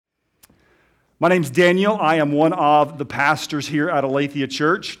My name's Daniel. I am one of the pastors here at Aletheia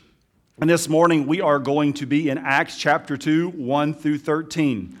Church. And this morning we are going to be in Acts chapter 2, 1 through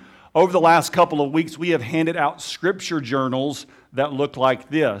 13. Over the last couple of weeks, we have handed out scripture journals that look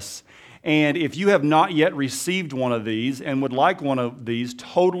like this. And if you have not yet received one of these and would like one of these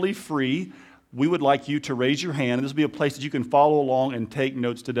totally free, we would like you to raise your hand. And this will be a place that you can follow along and take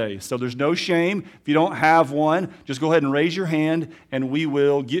notes today. So there's no shame. If you don't have one, just go ahead and raise your hand and we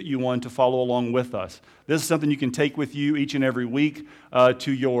will get you one to follow along with us. This is something you can take with you each and every week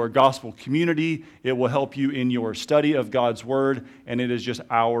to your gospel community. It will help you in your study of God's Word, and it is just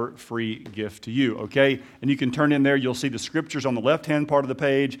our free gift to you, okay? And you can turn in there. You'll see the scriptures on the left-hand part of the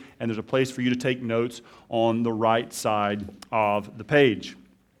page, and there's a place for you to take notes on the right side of the page.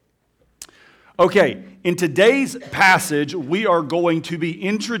 Okay, in today's passage, we are going to be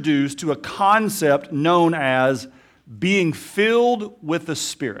introduced to a concept known as being filled with the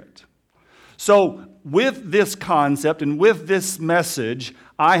Spirit. So, with this concept and with this message,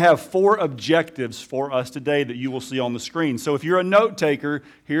 I have 4 objectives for us today that you will see on the screen. So if you're a note taker,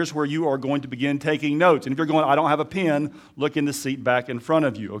 here's where you are going to begin taking notes. And if you're going, I don't have a pen, look in the seat back in front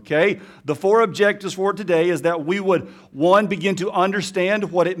of you, okay? The 4 objectives for today is that we would, 1, begin to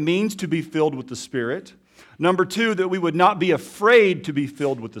understand what it means to be filled with the Spirit. Number 2, that we would not be afraid to be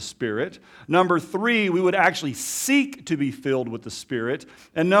filled with the Spirit. Number 3, we would actually seek to be filled with the Spirit.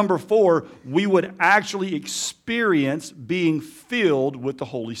 And number 4, we would actually experience being filled with the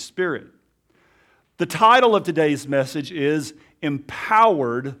Holy Spirit. The title of today's message is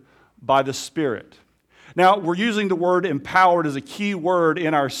Empowered by the Spirit. Now, we're using the word empowered as a key word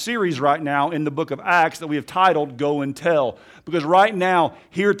in our series right now in the book of Acts that we have titled Go and Tell. Because right now,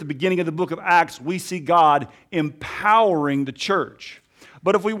 here at the beginning of the book of Acts, we see God empowering the church.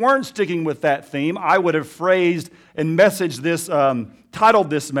 But if we weren't sticking with that theme, I would have phrased and titled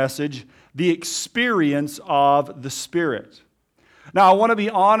this message, The Experience of the Spirit. Now, I want to be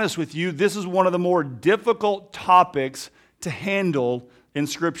honest with you, this is one of the more difficult topics to handle in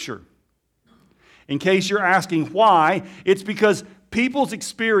Scripture. In case you're asking why, it's because people's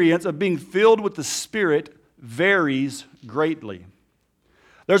experience of being filled with the Spirit varies greatly.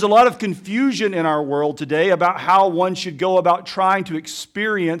 There's a lot of confusion in our world today about how one should go about trying to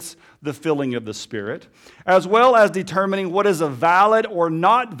experience the filling of the Spirit, as well as determining what is a valid or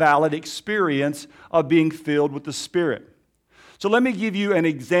not valid experience of being filled with the Spirit. So let me give you an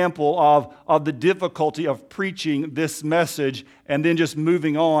example of the difficulty of preaching this message and then just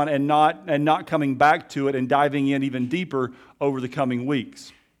moving on and not coming back to it and diving in even deeper over the coming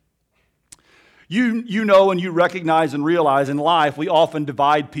weeks. You know and you recognize and realize in life we often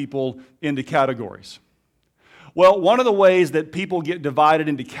divide people into categories. Well, one of the ways that people get divided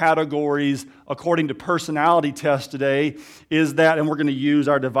into categories according to personality tests today is that, and we're going to use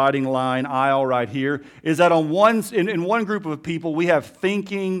our dividing line aisle right here, is that in one group of people we have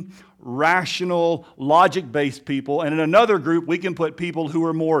thinking, rational, logic-based people, and in another group we can put people who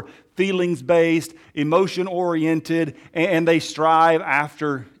are more feelings-based, emotion-oriented, and they strive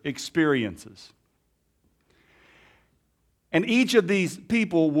after experiences. And each of these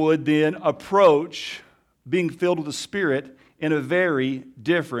people would then approach being filled with the Spirit in a very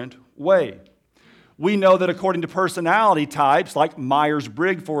different way. We know that according to personality types, like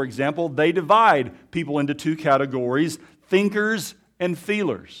Myers-Briggs, for example, they divide people into 2 categories, thinkers and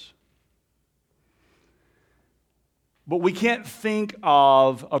feelers. But we can't think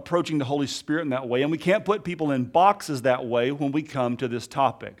of approaching the Holy Spirit in that way, and we can't put people in boxes that way when we come to this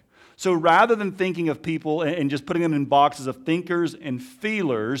topic. So rather than thinking of people and just putting them in boxes of thinkers and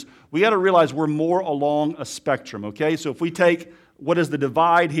feelers, we got to realize we're more along a spectrum, okay? So if we take what is the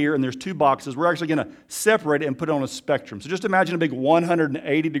divide here, and there's 2 boxes, we're actually going to separate it and put it on a spectrum. So just imagine a big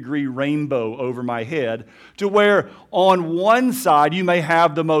 180-degree rainbow over my head, to where on one side you may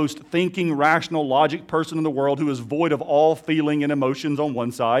have the most thinking, rational, logic person in the world who is void of all feeling and emotions on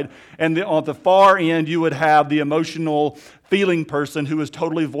one side, and on the far end you would have the emotional, feeling person who is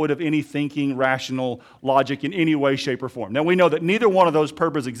totally void of any thinking, rational logic in any way, shape, or form. Now, we know that neither one of those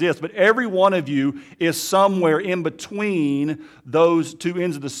purposes exists, but every one of you is somewhere in between those 2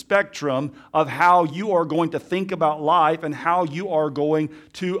 ends of the spectrum of how you are going to think about life and how you are going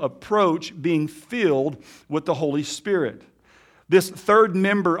to approach being filled with the Holy Spirit. this third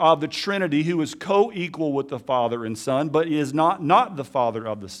member of the Trinity who is co-equal with the Father and Son, but is not the Father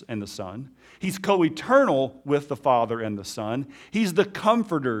and the Son. He's co-eternal with the Father and the Son. He's the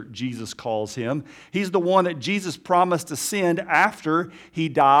Comforter, Jesus calls him. He's the one that Jesus promised to send after he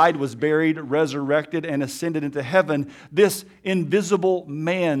died, was buried, resurrected, and ascended into heaven. This invisible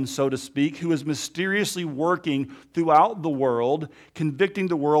man, so to speak, who is mysteriously working throughout the world, convicting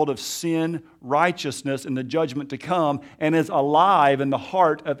the world of sin, righteousness, and the judgment to come, and is alive in the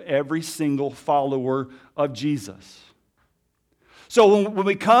heart of every single follower of Jesus. So when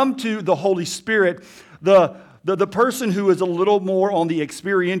we come to the Holy Spirit, the person who is a little more on the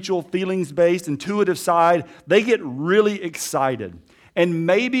experiential, feelings-based, intuitive side, they get really excited. And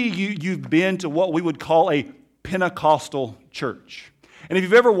maybe you've been to what we would call a Pentecostal church. And if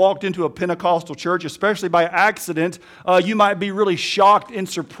you've ever walked into a Pentecostal church, especially by accident, you might be really shocked and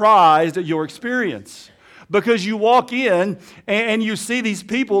surprised at your experience. Because you walk in and you see these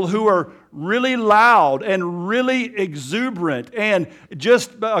people who are really loud and really exuberant, and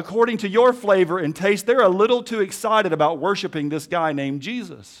just according to your flavor and taste, they're a little too excited about worshiping this guy named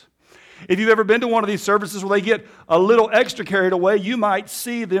Jesus. If you've ever been to one of these services where they get a little extra carried away, you might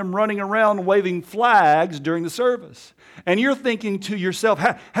see them running around waving flags during the service. And you're thinking to yourself,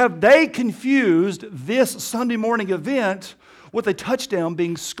 have they confused this Sunday morning event with a touchdown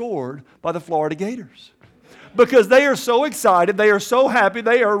being scored by the Florida Gators? Because they are so excited, they are so happy,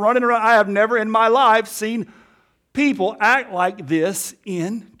 they are running around. I have never in my life seen people act like this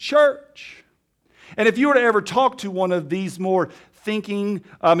in church. And if you were to ever talk to one of these more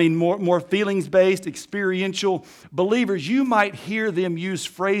feelings-based, experiential believers, you might hear them use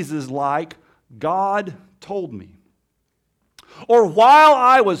phrases like, God told me. Or while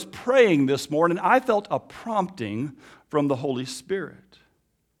I was praying this morning, I felt a prompting from the Holy Spirit.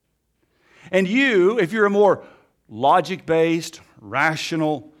 And you, if you're a more logic-based,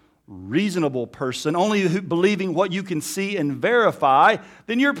 rational, reasonable person, only believing what you can see and verify,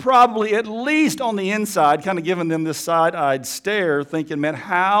 then you're probably at least on the inside kind of giving them this side-eyed stare, thinking, man,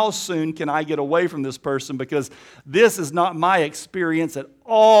 how soon can I get away from this person? Because this is not my experience at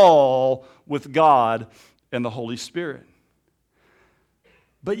all with God and the Holy Spirit.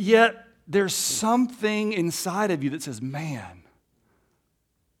 But yet, there's something inside of you that says, man,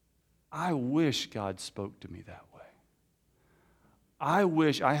 I wish God spoke to me that way. I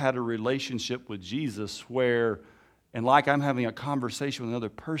wish I had a relationship with Jesus where, and like I'm having a conversation with another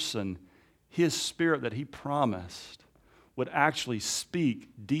person, His Spirit that He promised would actually speak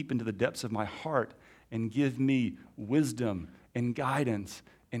deep into the depths of my heart and give me wisdom and guidance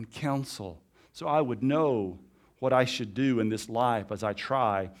and counsel so I would know what I should do in this life as I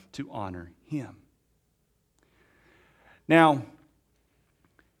try to honor Him. Now,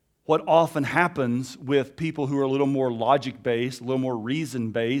 what often happens with people who are a little more logic-based, a little more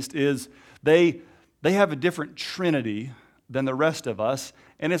reason-based, is they have a different Trinity than the rest of us,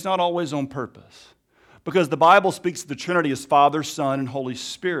 and it's not always on purpose. Because the Bible speaks of the Trinity as Father, Son, and Holy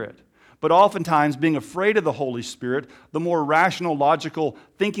Spirit. But oftentimes, being afraid of the Holy Spirit, the more rational, logical,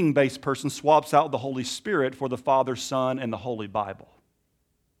 thinking-based person swaps out the Holy Spirit for the Father, Son, and the Holy Bible.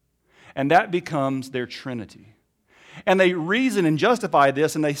 And that becomes their Trinity. And they reason and justify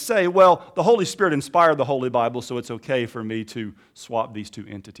this, and they say, well, the Holy Spirit inspired the Holy Bible, so it's okay for me to swap these two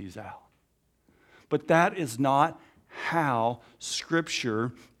entities out. But that is not how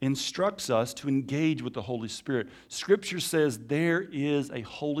Scripture instructs us to engage with the Holy Spirit. Scripture says there is a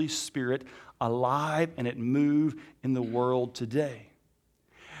Holy Spirit alive and at move in the world today.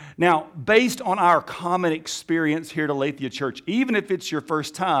 Now, based on our common experience here at Aletheia Church, even if it's your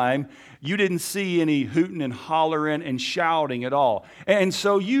first time, you didn't see any hooting and hollering and shouting at all. And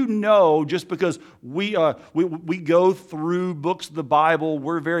so you know, just because we go through books of the Bible,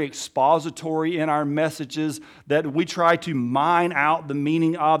 we're very expository in our messages, that we try to mine out the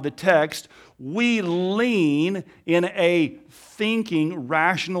meaning of the text, we lean in a thinking,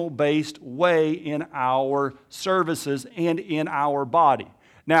 rational-based way in our services and in our body.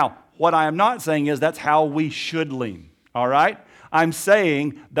 Now, what I am not saying is that's how we should lean, all right? I'm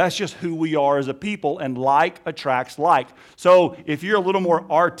saying that's just who we are as a people, and like attracts like. So if you're a little more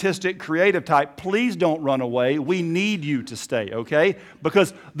artistic, creative type, please don't run away. We need you to stay, okay?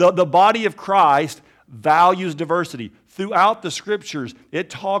 Because the body of Christ values diversity. Throughout the Scriptures, it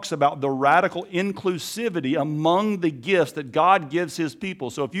talks about the radical inclusivity among the gifts that God gives His people.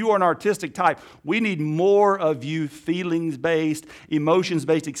 So if you are an artistic type, we need more of you feelings-based,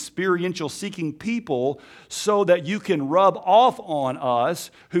 emotions-based, experiential-seeking people so that you can rub off on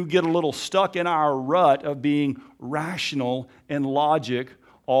us who get a little stuck in our rut of being rational and logic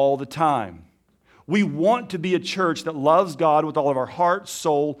all the time. We want to be a church that loves God with all of our heart,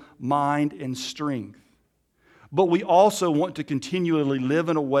 soul, mind, and strength. But we also want to continually live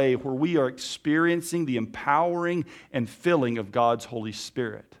in a way where we are experiencing the empowering and filling of God's Holy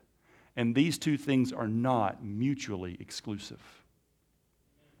Spirit. And these two things are not mutually exclusive.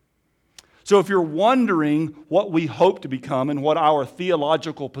 So if you're wondering what we hope to become and what our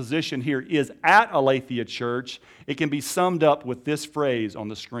theological position here is at Aletheia Church, it can be summed up with this phrase on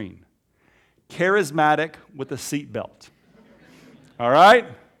the screen. Charismatic with a seatbelt. All right?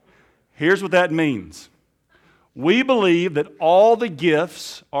 Here's what that means. We believe that all the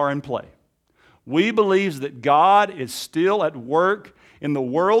gifts are in play. We believe that God is still at work in the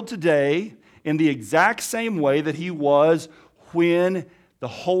world today in the exact same way that He was when the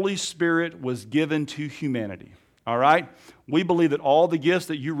Holy Spirit was given to humanity. All right? We believe that all the gifts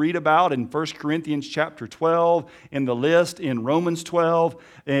that you read about in 1 Corinthians chapter 12, in the list in Romans 12,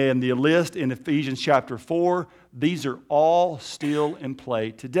 and the list in Ephesians chapter 4, these are all still in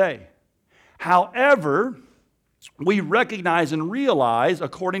play today. However, we recognize and realize,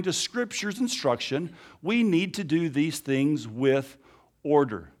 according to Scripture's instruction, we need to do these things with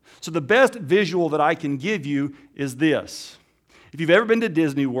order. So the best visual that I can give you is this. If you've ever been to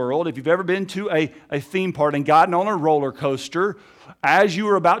Disney World, if you've ever been to a theme park and gotten on a roller coaster, as you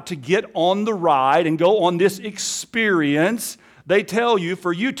are about to get on the ride and go on this experience, they tell you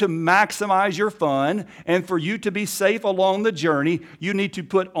for you to maximize your fun and for you to be safe along the journey, you need to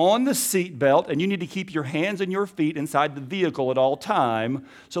put on the seat belt and you need to keep your hands and your feet inside the vehicle at all time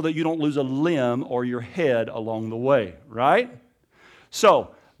so that you don't lose a limb or your head along the way, right?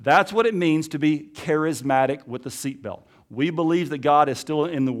 So that's what it means to be charismatic with the seatbelt. We believe that God is still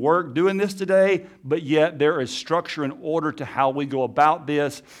in the work doing this today, but yet there is structure and order to how we go about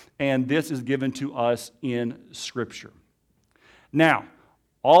this, and this is given to us in Scripture. Now,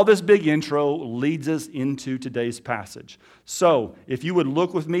 all this big intro leads us into today's passage. So, if you would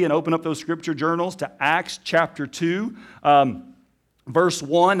look with me and open up those Scripture journals to Acts chapter 2, verse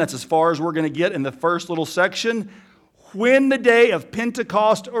 1, that's as far as we're going to get in the first little section. When the day of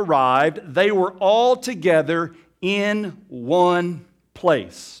Pentecost arrived, they were all together in one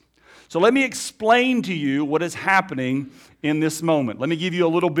place. So let me explain to you what is happening in this moment. Let me give you a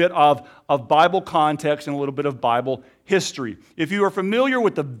little bit of Bible context and a little bit of Bible history. If you are familiar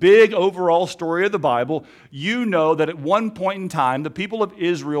with the big overall story of the Bible, you know that at one point in time, the people of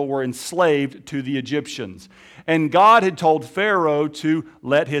Israel were enslaved to the Egyptians. And God had told Pharaoh to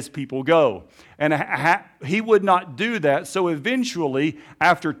let his people go. And he would not do that, so eventually,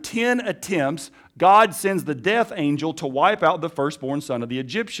 after 10 attempts, God sends the death angel to wipe out the firstborn son of the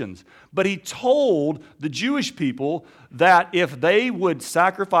Egyptians. But He told the Jewish people that if they would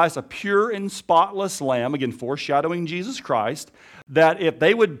sacrifice a pure and spotless lamb, again foreshadowing Jesus Christ, that if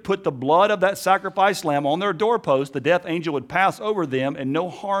they would put the blood of that sacrificed lamb on their doorpost, the death angel would pass over them and no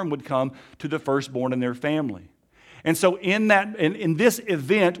harm would come to the firstborn in their family. And so in this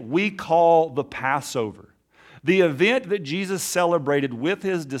event, we call the Passover. The event that Jesus celebrated with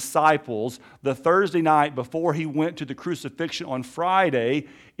His disciples the Thursday night before He went to the crucifixion on Friday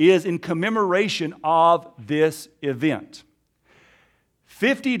is in commemoration of this event.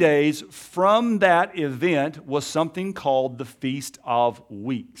 50 days from that event was something called the Feast of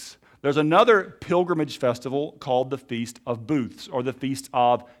Weeks. There's another pilgrimage festival called the Feast of Booths or the Feast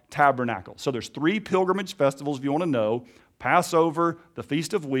of Tabernacles. So there's 3 pilgrimage festivals if you want to know: Passover, the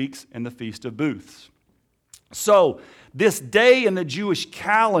Feast of Weeks, and the Feast of Booths. So this day in the Jewish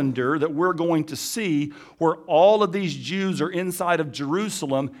calendar that we're going to see, where all of these Jews are inside of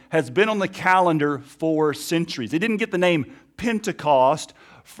Jerusalem, has been on the calendar for centuries. It didn't get the name Pentecost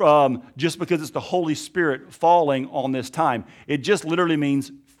from just because it's the Holy Spirit falling on this time. It just literally means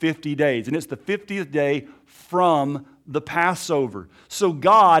 50 days, and it's the 50th day from the Passover. So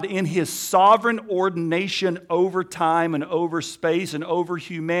God, in His sovereign ordination over time and over space and over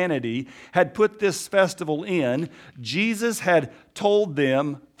humanity, had put this festival in. Jesus had told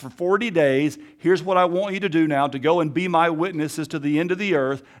them for 40 days, here's what I want you to do now, to go and be my witnesses to the end of the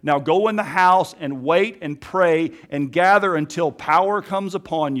earth. Now go in the house and wait and pray and gather until power comes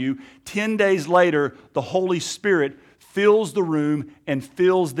upon you. 10 days later, the Holy Spirit fills the room and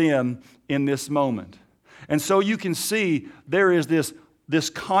fills them in this moment. And so you can see there is this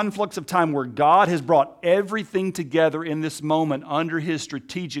conflux of time where God has brought everything together in this moment under His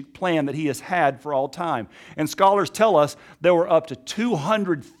strategic plan that He has had for all time. And scholars tell us there were up to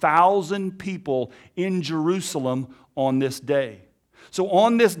 200,000 people in Jerusalem on this day. So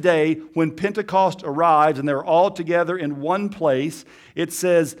on this day, when Pentecost arrives and they're all together in one place, it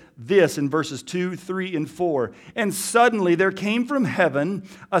says this in verses 2, 3, and 4. And suddenly there came from heaven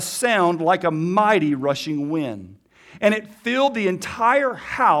a sound like a mighty rushing wind, and it filled the entire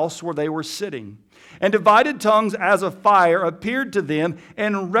house where they were sitting. And divided tongues as of fire appeared to them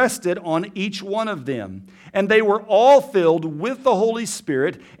and rested on each one of them. And they were all filled with the Holy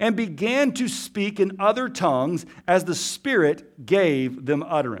Spirit and began to speak in other tongues as the Spirit gave them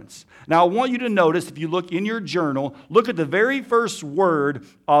utterance. Now I want you to notice, if you look in your journal, look at the very first word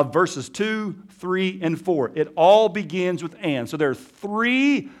of verses 2, 3, and 4. It all begins with and. So there are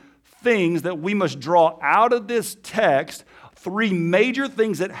three things that we must draw out of this text, three major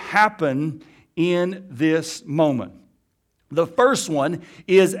things that happen in this moment. The first one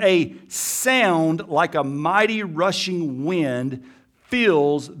is a sound like a mighty rushing wind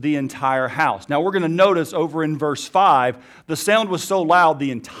fills the entire house. Now we're going to notice over in verse 5, the sound was so loud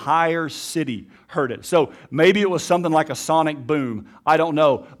the entire city heard it. So maybe it was something like a sonic boom. I don't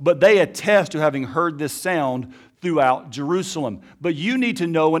know. But they attest to having heard this sound throughout Jerusalem. But you need to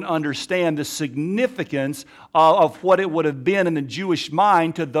know and understand the significance of what it would have been in the Jewish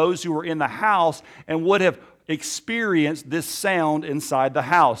mind to those who were in the house and would have experienced this sound inside the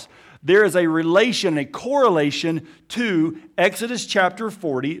house. There is a relation, a correlation to Exodus chapter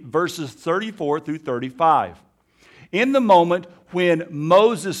 40, verses 34 through 35. In the moment when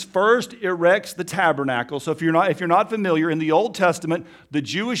Moses first erects the tabernacle, so if you're not familiar, in the Old Testament, the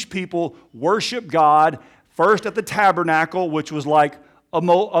Jewish people worship God first at the tabernacle, which was like a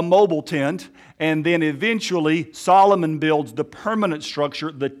mobile tent, and then eventually Solomon builds the permanent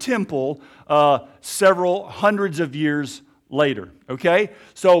structure, the temple, several hundreds of years later. Okay?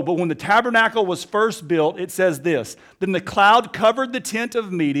 So, but when the tabernacle was first built, it says this: then the cloud covered the tent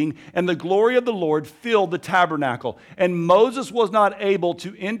of meeting, and the glory of the Lord filled the tabernacle. And Moses was not able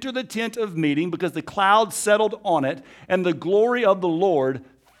to enter the tent of meeting because the cloud settled on it, and the glory of the Lord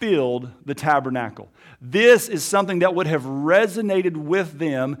filled the tabernacle. This is something that would have resonated with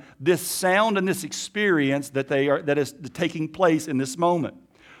them, this sound and this experience that is taking place in this moment.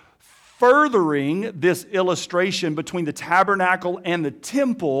 Furthering this illustration between the tabernacle and the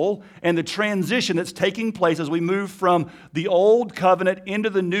temple and the transition that's taking place as we move from the old covenant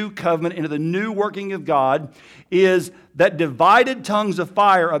into the new covenant, into the new working of God, is that divided tongues of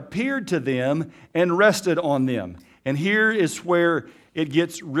fire appeared to them and rested on them. And here is where it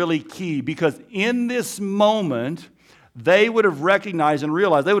gets really key, because in this moment, they would have recognized and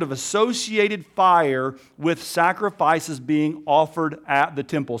realized, they would have associated fire with sacrifices being offered at the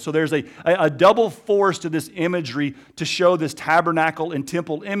temple. So there's a double force to this imagery to show this tabernacle and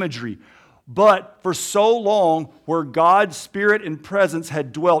temple imagery. But for so long, where God's Spirit and presence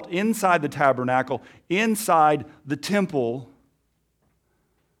had dwelt inside the tabernacle, inside the temple,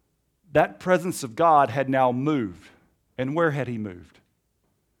 that presence of God had now moved. And where had He moved?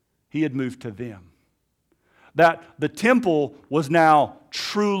 He had moved to them. That the temple was now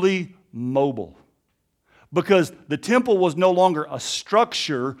truly mobile. Because the temple was no longer a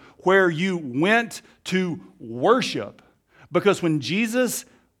structure where you went to worship. Because when Jesus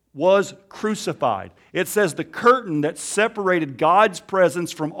was crucified, it says the curtain that separated God's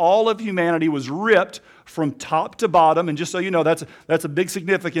presence from all of humanity was ripped from top to bottom. And just so you know, that's a big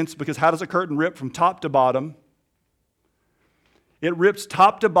significance, because how does a curtain rip from top to bottom? It rips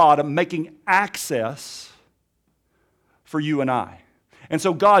top to bottom, making access for you and I. And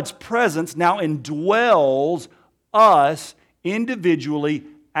so God's presence now indwells us individually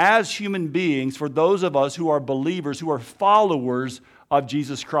as human beings, for those of us who are believers, who are followers of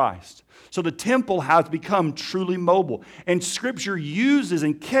Jesus Christ. So the temple has become truly mobile. And Scripture uses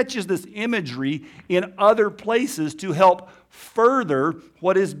and catches this imagery in other places to help further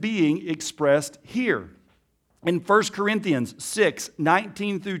what is being expressed here. In 1 Corinthians 6,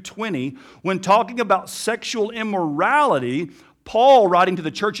 19 through 20, when talking about sexual immorality, Paul, writing to the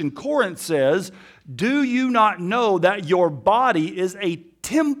church in Corinth, says, "Do you not know that your body is a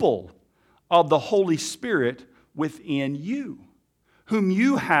temple of the Holy Spirit within you, whom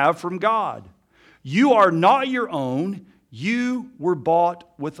you have from God? You are not your own. You were bought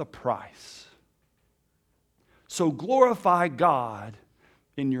with a price. So glorify God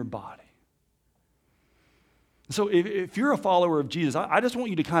in your body." So if you're a follower of Jesus, I just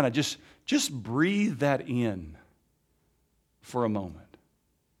want you to kind of just breathe that in for a moment.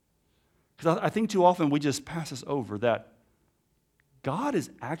 Because I think too often we just pass this over, that God is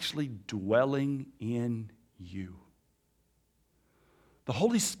actually dwelling in you. The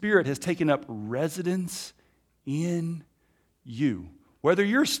Holy Spirit has taken up residence in you. Whether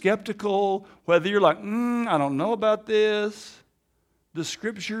you're skeptical, whether you're like, I don't know about this, The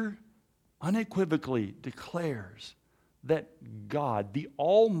Scripture unequivocally declares that God, the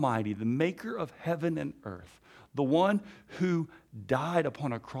Almighty, the maker of heaven and earth, the one who died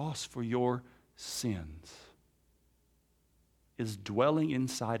upon a cross for your sins, is dwelling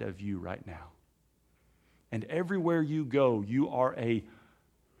inside of you right now. And everywhere you go, you are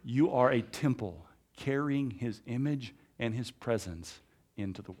a temple carrying His image and His presence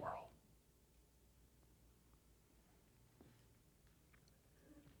into the world.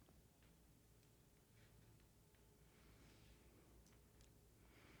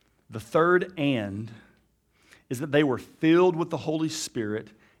 The third "and" is that they were filled with the Holy Spirit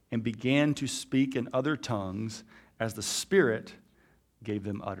and began to speak in other tongues as the Spirit gave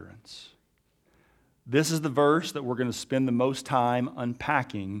them utterance. This is the verse that we're going to spend the most time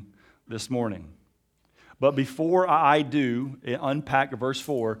unpacking this morning. But before I do unpack verse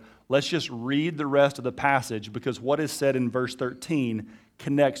 4, let's just read the rest of the passage, because what is said in verse 13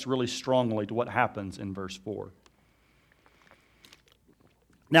 connects really strongly to what happens in verse 4.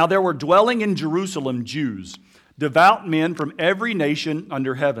 Now there were dwelling in Jerusalem Jews, devout men from every nation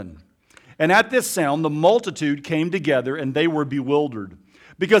under heaven. And at this sound the multitude came together, and they were bewildered,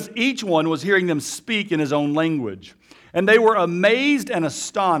 because each one was hearing them speak in his own language. And they were amazed and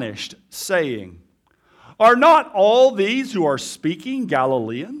astonished, saying, "Are not all these who are speaking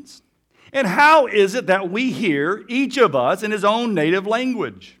Galileans? And how is it that we hear, each of us, in his own native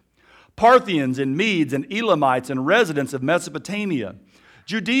language? Parthians and Medes and Elamites and residents of Mesopotamia,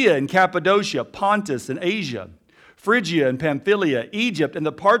 Judea and Cappadocia, Pontus and Asia, Phrygia and Pamphylia, Egypt and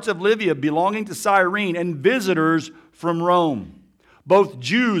the parts of Libya belonging to Cyrene, and visitors from Rome, both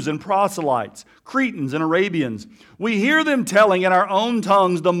Jews and proselytes, Cretans and Arabians. We hear them telling in our own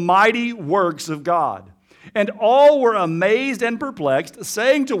tongues the mighty works of God." And all were amazed and perplexed,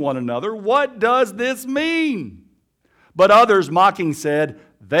 saying to one another, "What does this mean?" But others mocking said,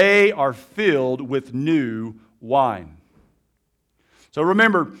 "They are filled with new wine." So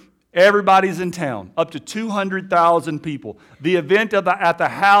remember, everybody's in town, up to 200,000 people. The event at the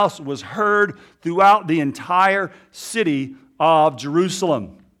house was heard throughout the entire city of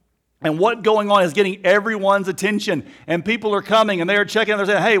Jerusalem. And what's going on is getting everyone's attention. And people are coming and they are checking. They're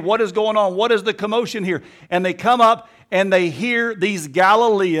saying, "Hey, what is going on? What is the commotion here?" And they come up and they hear these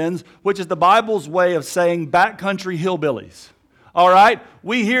Galileans, which is the Bible's way of saying backcountry hillbillies. All right?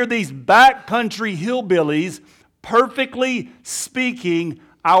 We hear these backcountry hillbillies perfectly speaking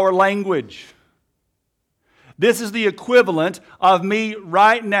our language. This is the equivalent of me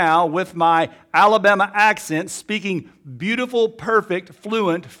right now with my Alabama accent speaking beautiful, perfect,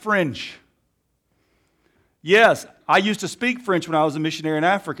 fluent French. Yes, I used to speak French when I was a missionary in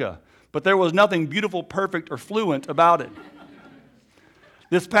Africa, but there was nothing beautiful, perfect, or fluent about it.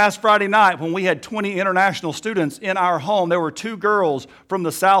 This past Friday night, when we had 20 international students in our home, there were 2 girls from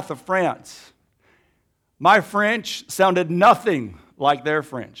the south of France. My French sounded nothing like their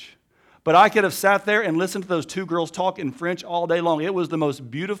French. But I could have sat there and listened to those 2 girls talk in French all day long. It was the most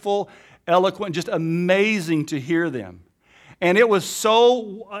beautiful, eloquent, just amazing to hear them. And it was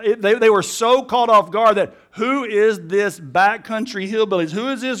they were so caught off guard that who is this backcountry hillbillies? Who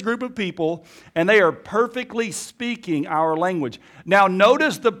is this group of people? And they are perfectly speaking our language. Now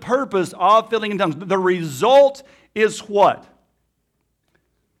notice the purpose of filling in tongues. The result is what?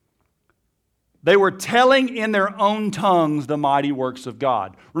 They were telling in their own tongues the mighty works of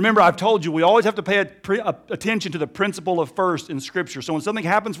God. Remember, I've told you, we always have to pay attention to the principle of first in Scripture. So when something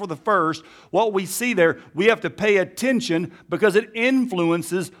happens for the first, what we see there, we have to pay attention because it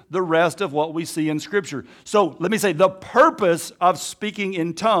influences the rest of what we see in Scripture. So let me say, the purpose of speaking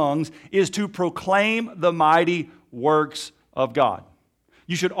in tongues is to proclaim the mighty works of God.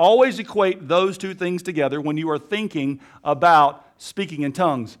 You should always equate those two things together when you are thinking about speaking in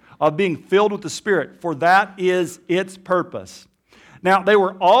tongues, of being filled with the Spirit, for that is its purpose. Now, they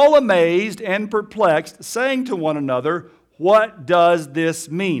were all amazed and perplexed, saying to one another, "What does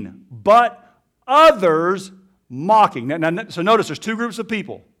this mean?" But others mocking. So notice there's 2 groups of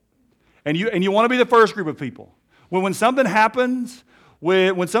people, and you want to be the first group of people. When something happens,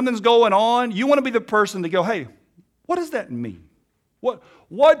 when something's going on, you want to be the person to go, "Hey, what does that mean?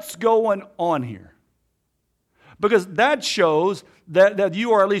 What's going on here?" Because that shows that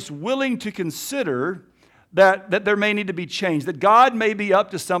you are at least willing to consider that there may need to be change, that God may be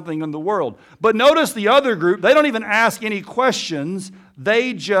up to something in the world. But notice the other group, they don't even ask any questions,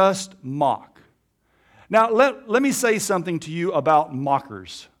 they just mock. Now, let me say something to you about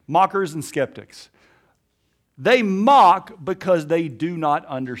mockers and skeptics. They mock because they do not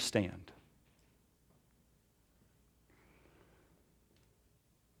understand.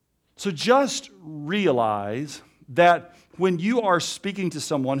 So just realize that when you are speaking to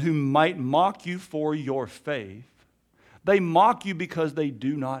someone who might mock you for your faith, they mock you because they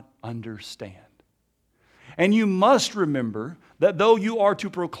do not understand. And you must remember that though you are to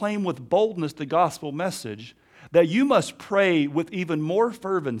proclaim with boldness the gospel message, that you must pray with even more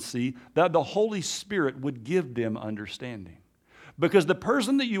fervency that the Holy Spirit would give them understanding. Because the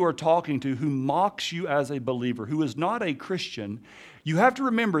person that you are talking to who mocks you as a believer, who is not a Christian, you have to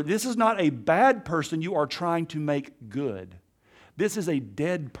remember this is not a bad person you are trying to make good. This is a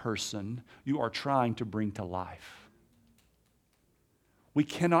dead person you are trying to bring to life. We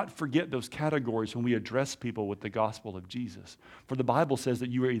cannot forget those categories when we address people with the gospel of Jesus. For the Bible says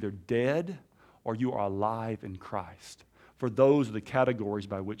that you are either dead or you are alive in Christ. For those are the categories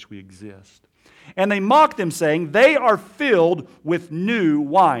by which we exist. And they mock them, saying, they are filled with new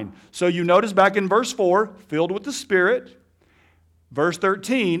wine. So you notice back in verse 4, filled with the Spirit. Verse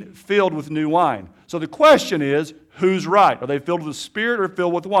 13, filled with new wine. So the question is, who's right? Are they filled with the Spirit or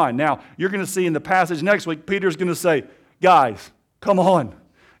filled with wine? Now, you're going to see in the passage next week, Peter's going to say, guys, come on.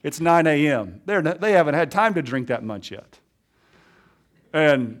 It's 9 a.m. They haven't had time to drink that much yet.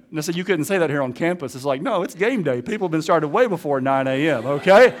 And I said, you couldn't say that here on campus. It's like, no, it's game day. People have been started way before 9 a.m.,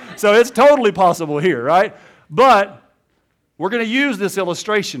 okay? So it's totally possible here, right? But we're going to use this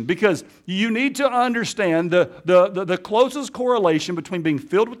illustration because you need to understand the closest correlation between being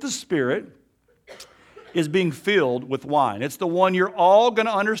filled with the Spirit is being filled with wine. It's the one you're all going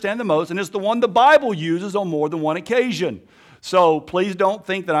to understand the most, and it's the one the Bible uses on more than one occasion. So please don't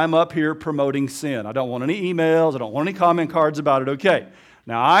think that I'm up here promoting sin. I don't want any emails. I don't want any comment cards about it. Okay.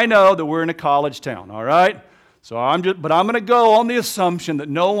 Now, I know that we're in a college town, all right? But I'm going to go on the assumption that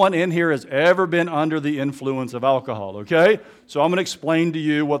no one in here has ever been under the influence of alcohol, okay? So I'm going to explain to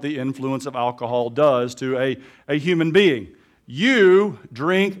you what the influence of alcohol does to a human being. You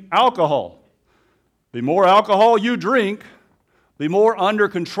drink alcohol. The more alcohol you drink, the more under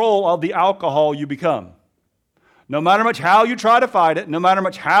control of the alcohol you become. No matter much how you try to fight it, no matter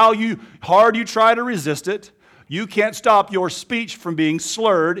much how hard you try to resist it, you can't stop your speech from being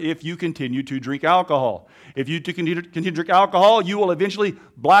slurred if you continue to drink alcohol. If you continue to drink alcohol, you will eventually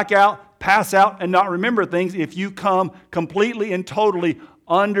black out, pass out, and not remember things if you come completely and totally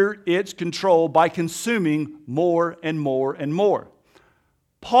under its control by consuming more and more and more.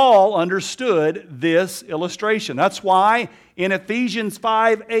 Paul understood this illustration. That's why in Ephesians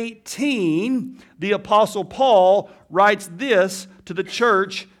 5:18, the Apostle Paul writes this to the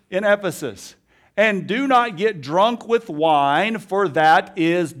church in Ephesus. And do not get drunk with wine, for that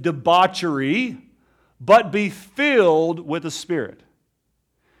is debauchery, but be filled with the Spirit.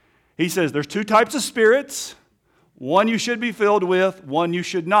 He says there's two types of spirits. One you should be filled with, one you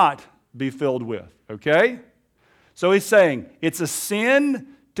should not be filled with. Okay? So he's saying it's a sin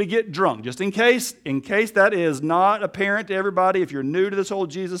to get drunk. Just in case that is not apparent to everybody, if you're new to this whole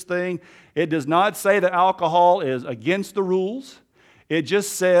Jesus thing, it does not say that alcohol is against the rules. It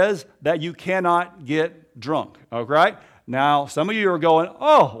just says that you cannot get drunk. All right? Now, some of you are going,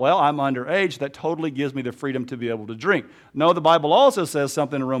 oh, well, I'm underage. That totally gives me the freedom to be able to drink. No, the Bible also says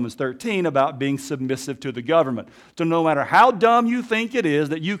something in Romans 13 about being submissive to the government. So no matter how dumb you think it is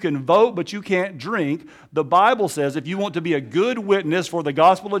that you can vote but you can't drink, the Bible says if you want to be a good witness for the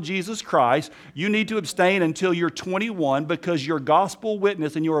gospel of Jesus Christ, you need to abstain until you're 21 because your gospel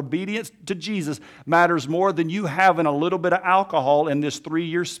witness and your obedience to Jesus matters more than you having a little bit of alcohol in this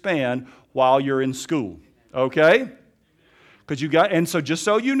 3-year span while you're in school. Okay? And so just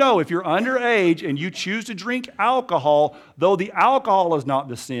so you know, if you're underage and you choose to drink alcohol, though the alcohol is not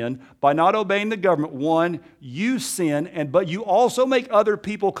the sin, by not obeying the government, one, you sin, but you also make other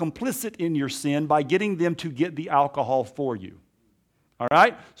people complicit in your sin by getting them to get the alcohol for you. All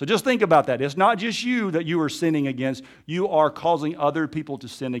right? So just think about that. It's not just you that you are sinning against. You are causing other people to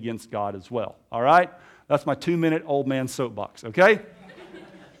sin against God as well. All right? That's my 2-minute old man soapbox, okay?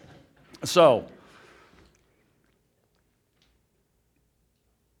 So,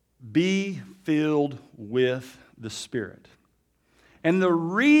 be filled with the Spirit. And the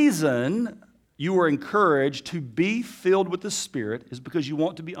reason you are encouraged to be filled with the Spirit is because you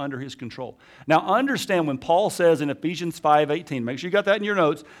want to be under His control. Now understand when Paul says in Ephesians 5:18, make sure you got that in your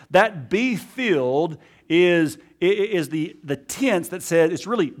notes, that be filled is the tense that says it's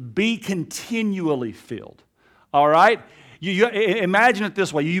really be continually filled. All right? You imagine it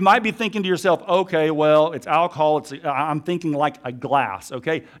this way. You might be thinking to yourself, okay, well, it's alcohol. I'm thinking like a glass,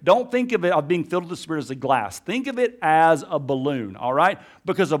 okay? Don't think of it of being filled with the Spirit as a glass. Think of it as a balloon, all right?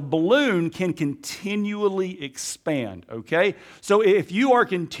 Because a balloon can continually expand, okay? So if you are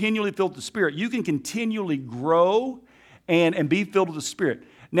continually filled with the Spirit, you can continually grow and be filled with the Spirit.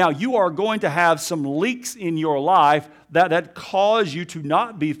 Now, you are going to have some leaks in your life that cause you to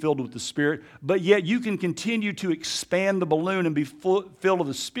not be filled with the Spirit, but yet you can continue to expand the balloon and be filled with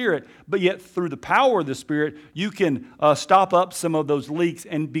the Spirit, but yet through the power of the Spirit, you can stop up some of those leaks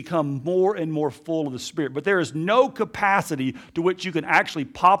and become more and more full of the Spirit. But there is no capacity to which you can actually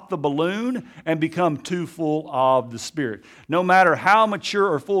pop the balloon and become too full of the Spirit. No matter how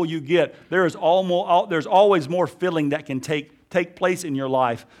mature or full you get, there's always more filling that can take place in your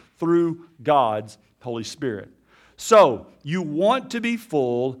life through God's Holy Spirit. So, you want to be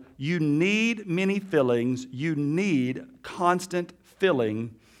full, you need many fillings, you need constant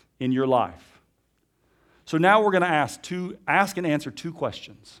filling in your life. So now we're going to ask and answer two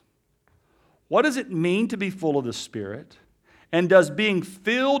questions. What does it mean to be full of the Spirit? And does being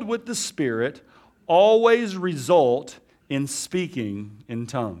filled with the Spirit always result in speaking in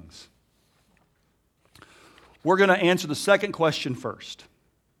tongues? We're going to answer the second question first.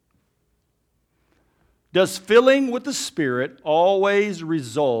 Does filling with the Spirit always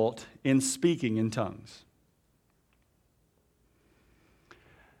result in speaking in tongues?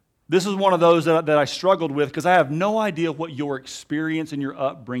 This is one of those that I struggled with because I have no idea what your experience and your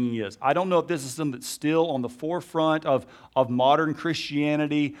upbringing is. I don't know if this is something that's still on the forefront of modern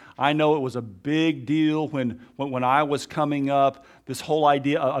Christianity. I know it was a big deal when I was coming up, this whole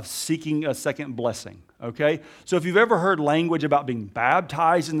idea of seeking a second blessing. Okay? So if you've ever heard language about being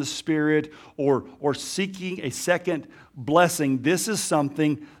baptized in the Spirit or seeking a second blessing, this is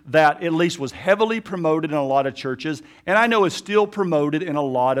something that at least was heavily promoted in a lot of churches, and I know is still promoted in a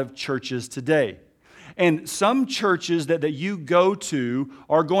lot of churches today. And some churches that you go to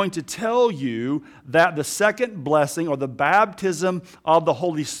are going to tell you that the second blessing or the baptism of the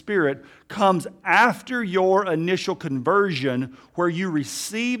Holy Spirit comes after your initial conversion, where you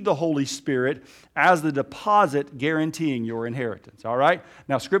receive the Holy Spirit as the deposit guaranteeing your inheritance. All right?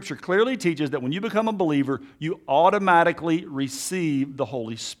 Now, Scripture clearly teaches that when you become a believer, you automatically receive the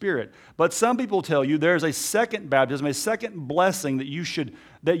Holy Spirit. But some people tell you there's a second baptism, a second blessing that you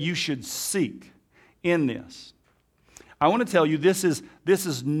should seek in this. I want to tell you this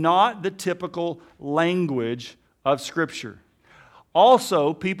is not the typical language of Scripture.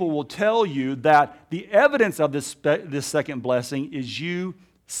 Also, people will tell you that the evidence of this second blessing is you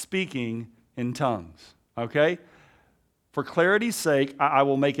speaking in tongues. Okay? For clarity's sake, I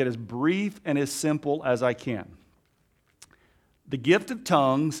will make it as brief and as simple as I can. The gift of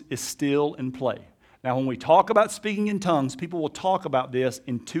tongues is still in play. Now, when we talk about speaking in tongues, people will talk about this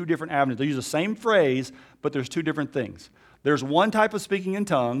in two different avenues. They use the same phrase, but there's two different things. There's one type of speaking in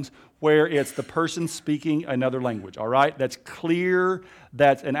tongues where it's the person speaking another language, all right? That's clear,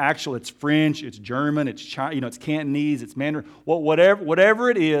 it's French, it's German, it's Chinese, it's Cantonese, it's Mandarin, whatever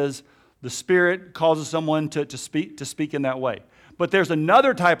it is, the Spirit causes someone to speak in that way. But there's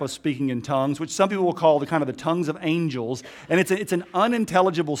another type of speaking in tongues, which some people will call the tongues of angels, and it's an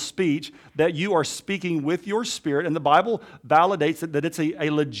unintelligible speech that you are speaking with your spirit, and the Bible validates that it's a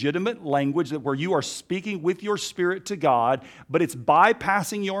legitimate language where you are speaking with your spirit to God, but it's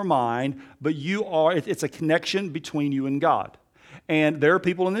bypassing your mind, but it's a connection between you and God. And there are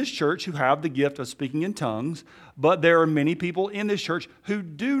people in this church who have the gift of speaking in tongues, but there are many people in this church who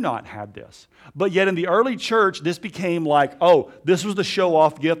do not have this. But yet in the early church, this became like, this was the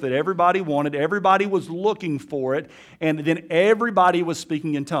show-off gift that everybody wanted. Everybody was looking for it, and then everybody was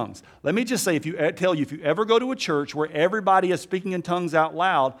speaking in tongues. Let me just say, if you ever go to a church where everybody is speaking in tongues out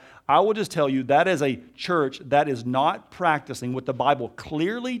loud, I will just tell you that is a church that is not practicing what the Bible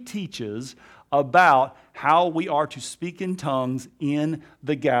clearly teaches about how we are to speak in tongues in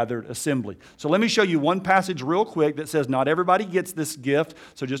the gathered assembly. So let me show you one passage real quick that says not everybody gets this gift.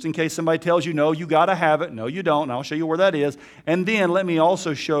 So just in case somebody tells you, no, you got to have it. No, you don't. And I'll show you where that is. And then let me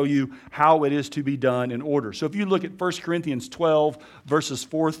also show you how it is to be done in order. So if you look at 1 Corinthians 12, verses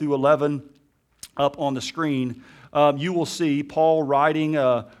 4 through 11 up on the screen, you will see Paul writing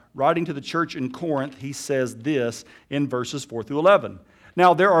to the church in Corinth. He says this in verses 4 through 11.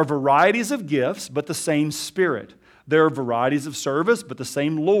 Now, there are varieties of gifts, but the same Spirit. There are varieties of service, but the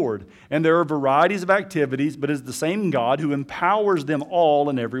same Lord. And there are varieties of activities, but it is the same God who empowers them all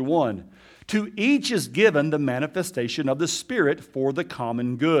and every one. To each is given the manifestation of the Spirit for the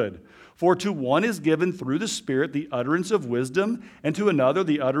common good. For to one is given through the Spirit the utterance of wisdom, and to another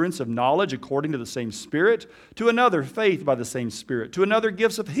the utterance of knowledge according to the same Spirit, to another faith by the same Spirit, to another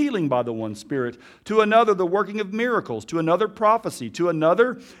gifts of healing by the one Spirit, to another the working of miracles, to another prophecy, to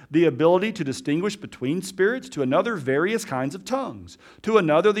another the ability to distinguish between spirits, to another various kinds of tongues, to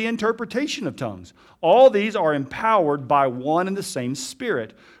another the interpretation of tongues. All these are empowered by one and the same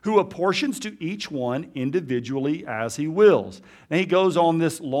Spirit, who apportions to each one individually as he wills. And he goes on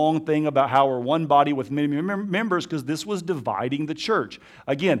this long thing about how we're one body with many members because this was dividing the church.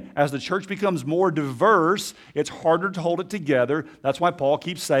 Again, as the church becomes more diverse, it's harder to hold it together. That's why Paul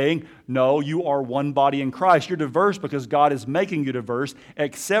keeps saying, no, you are one body in Christ. You're diverse because God is making you diverse.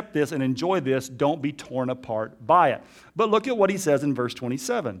 Accept this and enjoy this. Don't be torn apart by it. But look at what he says in verse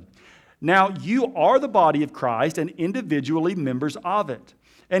 27. Now you are the body of Christ and individually members of it.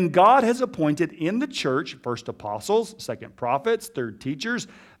 And God has appointed in the church first apostles, second prophets, third teachers,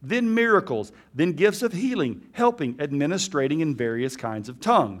 then miracles, then gifts of healing, helping, administrating in various kinds of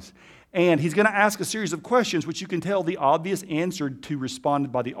tongues. And he's going to ask a series of questions, which you can tell the obvious answer to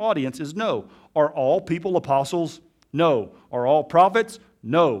responded by the audience is no. Are all people apostles? No. Are all prophets?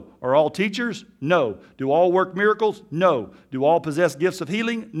 No. Are all teachers? No. Do all work miracles? No. Do all possess gifts of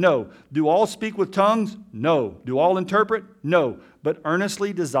healing? No. Do all speak with tongues? No. Do all interpret? No. But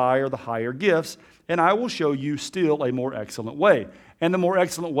earnestly desire the higher gifts, and I will show you still a more excellent way. And the more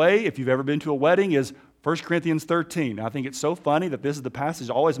excellent way, if you've ever been to a wedding, is 1 Corinthians 13. I think it's so funny that this is the passage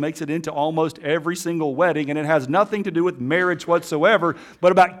that always makes it into almost every single wedding, and it has nothing to do with marriage whatsoever,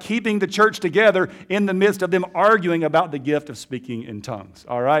 but about keeping the church together in the midst of them arguing about the gift of speaking in tongues.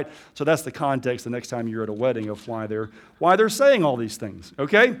 All right? So that's the context the next time you're at a wedding of why they're saying all these things.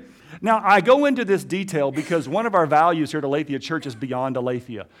 Okay? Now, I go into this detail because one of our values here at Aletheia Church is beyond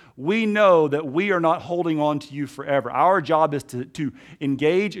Aletheia. We know that we are not holding on to you forever. Our job is to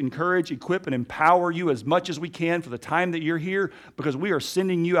engage, encourage, equip, and empower you as much as we can for the time that you're here because we are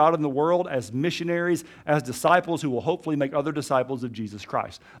sending you out in the world as missionaries, as disciples who will hopefully make other disciples of Jesus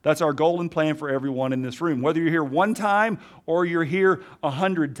Christ. That's our goal and plan for everyone in this room, whether you're here one time or you're here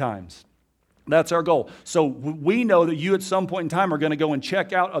 100 times. That's our goal. So we know that you at some point in time are going to go and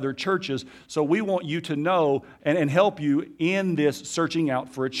check out other churches. So we want you to know and help you in this searching out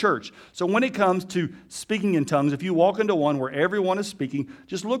for a church. So when it comes to speaking in tongues, if you walk into one where everyone is speaking,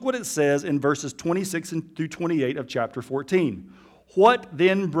 just look what it says in verses 26 through 28 of chapter 14. What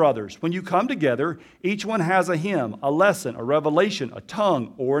then, brothers? When you come together, each one has a hymn, a lesson, a revelation, a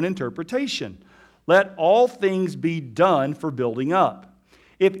tongue, or an interpretation. Let all things be done for building up.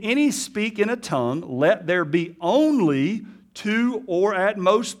 If any speak in a tongue, let there be only 2 or at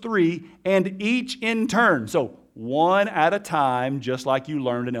most 3, and each in turn. So one at a time, just like you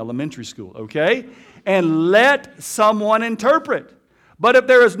learned in elementary school, okay? And let someone interpret. But if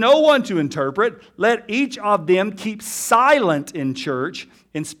there is no one to interpret, let each of them keep silent in church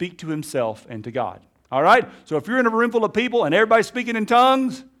and speak to himself and to God. All right? So if you're in a room full of people and everybody's speaking in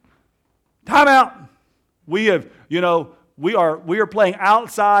tongues, time out. We are playing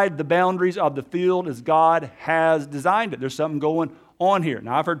outside the boundaries of the field as God has designed it. There's something going on here.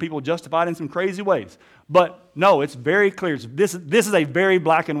 Now, I've heard people justify it in some crazy ways. But no, it's very clear. This is a very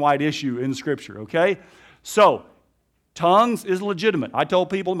black and white issue in Scripture, okay? So, tongues is legitimate. I told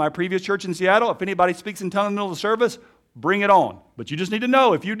people in my previous church in Seattle, if anybody speaks in tongues in the middle of the service, bring it on. But you just need to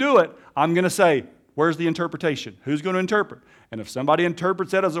know, if you do it, I'm going to say, where's the interpretation? Who's going to interpret? And if somebody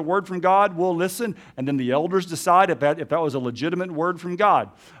interprets that as a word from God, we'll listen, and then the elders decide if that was a legitimate word from God.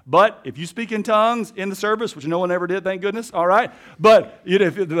 But if you speak in tongues in the service, which no one ever did, thank goodness, all right? But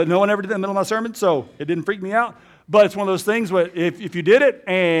if no one ever did that in the middle of my sermon, so it didn't freak me out. But it's one of those things where if you did it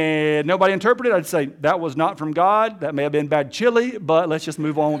and nobody interpreted, I'd say that was not from God. That may have been bad chili, but let's just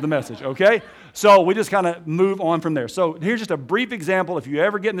move on with the message, okay? So we just kind of move on from there. So here's just a brief example. If you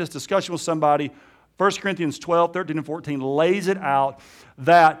ever get in this discussion with somebody, 1 Corinthians 12, 13, and 14 lays it out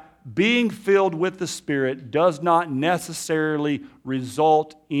that being filled with the Spirit does not necessarily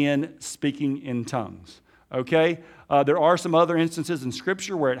result in speaking in tongues. Okay? There are some other instances in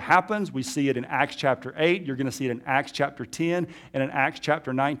Scripture where it happens. We see it in Acts chapter 8. You're going to see it in Acts chapter 10 and in Acts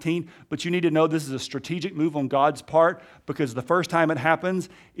chapter 19. But you need to know this is a strategic move on God's part because the first time it happens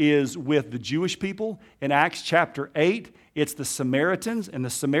is with the Jewish people. In Acts chapter 8, it's the Samaritans, and the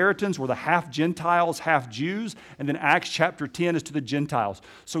Samaritans were the half Gentiles, half Jews, and then Acts chapter 10 is to the Gentiles.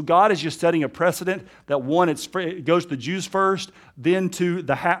 So God is just setting a precedent that one, it goes to the Jews first, then to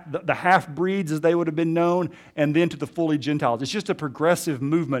the half-breeds as they would have been known, and then to the fully Gentiles. It's just a progressive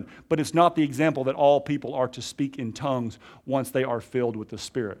movement, but it's not the example that all people are to speak in tongues once they are filled with the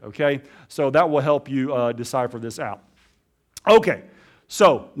Spirit, okay? So that will help you decipher this out. Okay.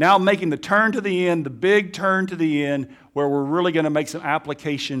 So now making the turn to the end, the big turn to the end, where we're really going to make some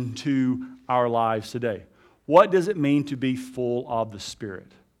application to our lives today. What does it mean to be full of the Spirit?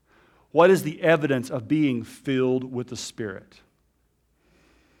 What is the evidence of being filled with the Spirit?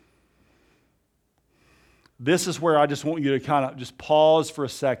 This is where I just want you to kind of just pause for a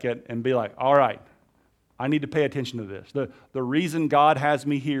second and be like, all right, I need to pay attention to this. The reason God has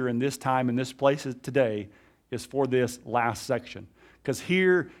me here in this time, in this place today, is for this last section. Because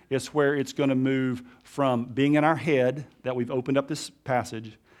here is where it's going to move from being in our head, that we've opened up this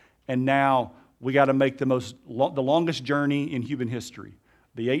passage, and now we got to make the longest journey in human history,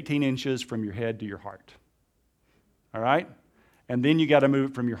 the 18 inches from your head to your heart. All right? And then you got to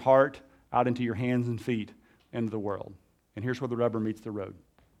move it from your heart out into your hands and feet into the world. And here's where the rubber meets the road.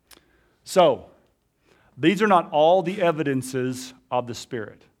 So, these are not all the evidences of the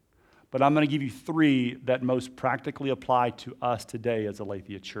Spirit, but I'm going to give you 3 that most practically apply to us today as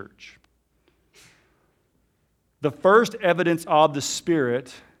Aletheia Church. The first evidence of the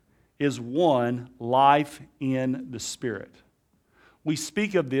Spirit is 1, life in the Spirit. We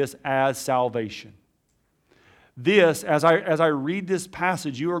speak of this as salvation. This, as I read this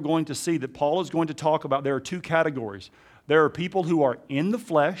passage, you are going to see that Paul is going to talk about there are 2 categories. There are people who are in the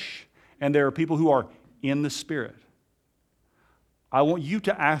flesh, and there are people who are in the Spirit. I want you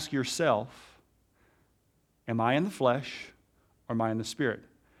to ask yourself, am I in the flesh or am I in the Spirit?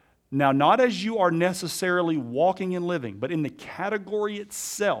 Now, not as you are necessarily walking and living, but in the category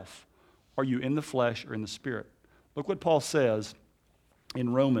itself, are you in the flesh or in the Spirit? Look what Paul says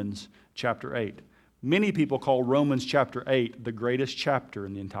in Romans chapter 8. Many people call Romans chapter 8 the greatest chapter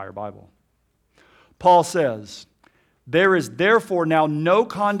in the entire Bible. Paul says, "There is therefore now no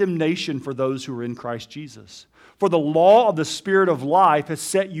condemnation for those who are in Christ Jesus. For the law of the Spirit of life has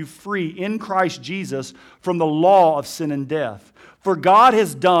set you free in Christ Jesus from the law of sin and death. For God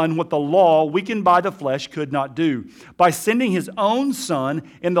has done what the law, weakened by the flesh, could not do, by sending His own Son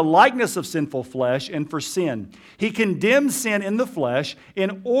in the likeness of sinful flesh and for sin. He condemned sin in the flesh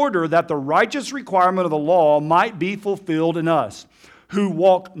in order that the righteous requirement of the law might be fulfilled in us, who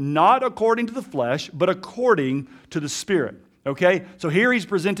walk not according to the flesh, but according to the Spirit." Okay? So here he's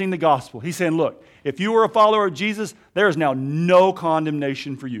presenting the gospel. He's saying, look, if you are a follower of Jesus, there is now no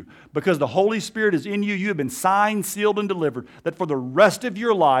condemnation for you. Because the Holy Spirit is in you, you have been signed, sealed, and delivered, that for the rest of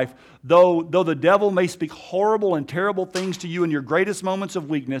your life, though the devil may speak horrible and terrible things to you in your greatest moments of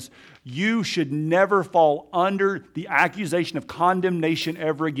weakness, you should never fall under the accusation of condemnation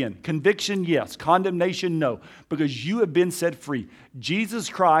ever again. Conviction, yes. Condemnation, no. Because you have been set free. Jesus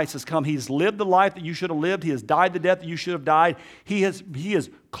Christ has come. He's lived the life that you should have lived. He has died the death that you should have died. He has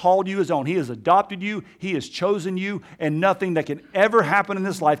called you His own. He has adopted you. He has chosen you. And nothing that can ever happen in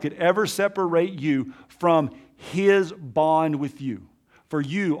this life could ever separate you from His bond with you. For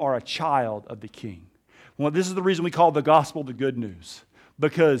you are a child of the King. Well, this is the reason we call the gospel the good news.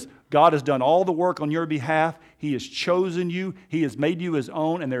 Because God has done all the work on your behalf. He has chosen you. He has made you His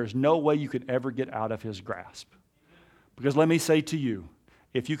own. And there is no way you could ever get out of His grasp. Because let me say to you,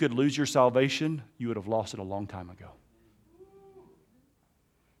 if you could lose your salvation, you would have lost it a long time ago.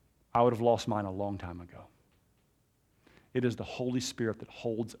 I would have lost mine a long time ago. It is the Holy Spirit that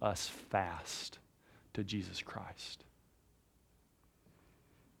holds us fast to Jesus Christ.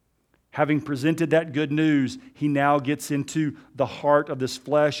 Having presented that good news, he now gets into the heart of this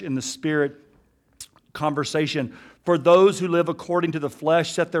flesh and the Spirit conversation. For those who live according to the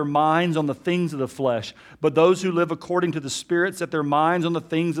flesh set their minds on the things of the flesh, but those who live according to the Spirit set their minds on the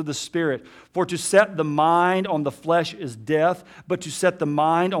things of the Spirit. For to set the mind on the flesh is death, but to set the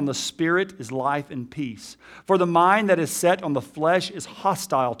mind on the Spirit is life and peace. For the mind that is set on the flesh is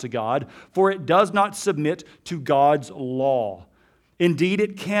hostile to God, for it does not submit to God's law. Indeed,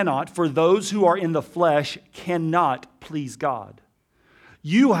 it cannot, for those who are in the flesh cannot please God.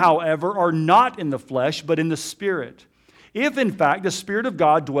 You, however, are not in the flesh, but in the Spirit. If, in fact, the Spirit of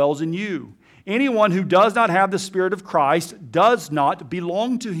God dwells in you. Anyone who does not have the Spirit of Christ does not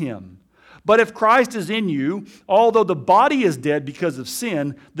belong to Him. But if Christ is in you, although the body is dead because of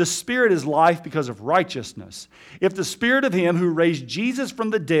sin, the Spirit is life because of righteousness. If the Spirit of Him who raised Jesus from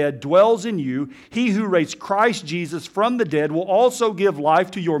the dead dwells in you, He who raised Christ Jesus from the dead will also give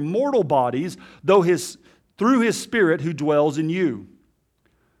life to your mortal bodies, through His Spirit who dwells in you.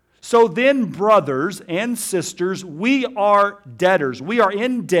 So then, brothers and sisters, we are debtors. We are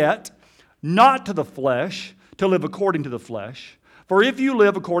in debt, not to the flesh, to live according to the flesh. For if you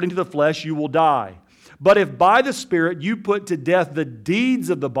live according to the flesh, you will die. But if by the Spirit you put to death the deeds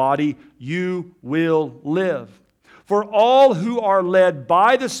of the body, you will live. For all who are led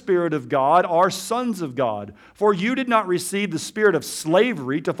by the Spirit of God are sons of God. For you did not receive the spirit of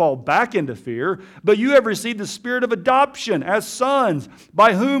slavery to fall back into fear, but you have received the spirit of adoption as sons,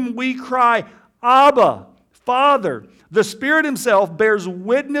 by whom we cry, Abba, Father. The Spirit Himself bears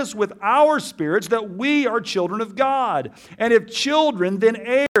witness with our spirits that we are children of God. And if children, then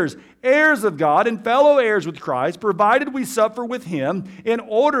heirs, heirs of God and fellow heirs with Christ, provided we suffer with Him, in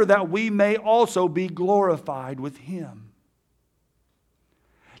order that we may also be glorified with Him.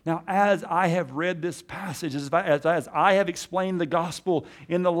 Now, as I have read this passage, as I have explained the gospel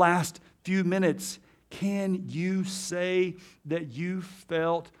in the last few minutes, can you say that you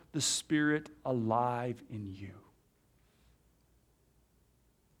felt the Spirit alive in you?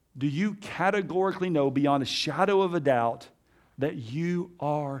 Do you categorically know beyond a shadow of a doubt that you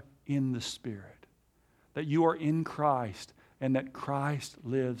are in the Spirit, that you are in Christ, and that Christ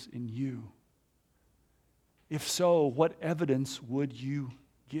lives in you? If so, what evidence would you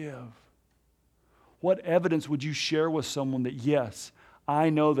give? What evidence would you share with someone that, yes, I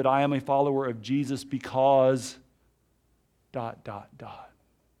know that I am a follower of Jesus because ...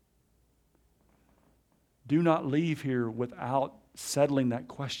 Do not leave here without settling that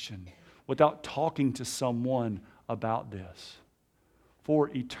question, without talking to someone about this. For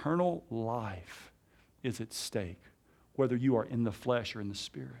eternal life is at stake, whether you are in the flesh or in the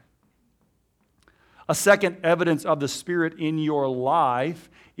Spirit. A second evidence of the Spirit in your life,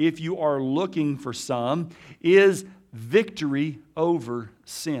 if you are looking for some, is victory over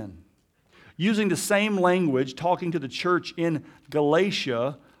sin. Using the same language, talking to the church in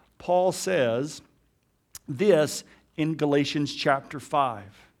Galatia, Paul says this in Galatians chapter 5.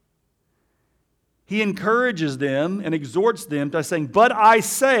 He encourages them and exhorts them by saying, "But I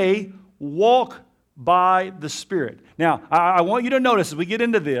say, walk by the Spirit." Now, I want you to notice as we get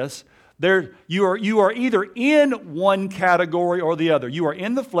into this, you are either in one category or the other. You are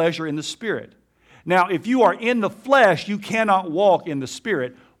in the flesh or in the Spirit. Now, if you are in the flesh, you cannot walk in the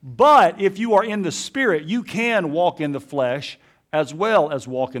Spirit. But if you are in the Spirit, you can walk in the flesh as well as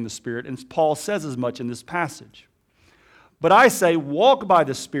walk in the Spirit. And Paul says as much in this passage. But I say, walk by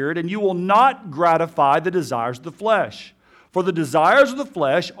the Spirit, and you will not gratify the desires of the flesh. For the desires of the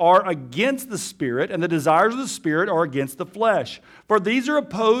flesh are against the Spirit, and the desires of the Spirit are against the flesh. For these are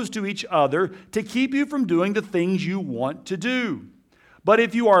opposed to each other to keep you from doing the things you want to do. But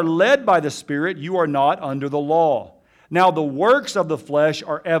if you are led by the Spirit, you are not under the law. Now the works of the flesh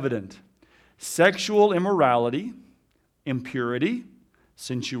are evident: sexual immorality, impurity,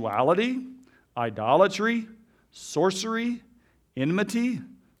 sensuality, idolatry, sorcery, enmity,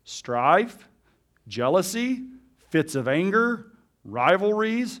 strife, jealousy, fits of anger,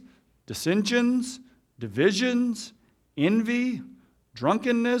 rivalries, dissensions, divisions, envy,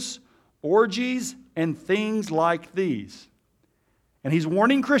 drunkenness, orgies, and things like these. And he's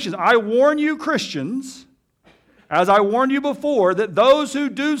warning Christians. I warn you, Christians, as I warned you before, that those who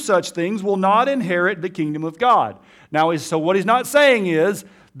do such things will not inherit the kingdom of God. Now, so what he's not saying is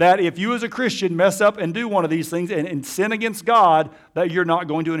that if you as a Christian mess up and do one of these things and sin against God, that you're not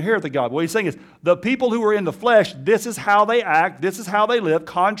going to inherit the God. What he's saying is the people who are in the flesh, this is how they act, this is how they live,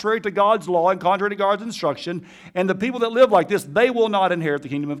 contrary to God's law and contrary to God's instruction. And the people that live like this, they will not inherit the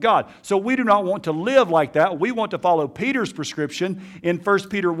kingdom of God. So we do not want to live like that. We want to follow Peter's prescription in 1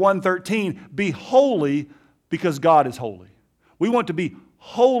 Peter 1:13, be holy because God is holy. We want to be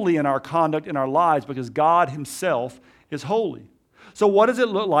holy in our conduct, in our lives, because God Himself is holy. So what does it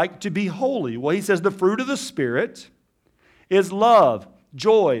look like to be holy? Well, he says the fruit of the Spirit is love,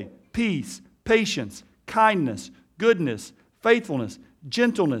 joy, peace, patience, kindness, goodness, faithfulness,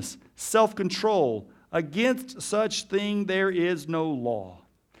 gentleness, self-control. Against such thing there is no law.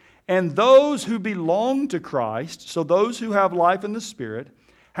 And those who belong to Christ, so those who have life in the Spirit,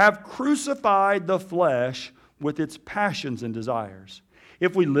 have crucified the flesh with its passions and desires.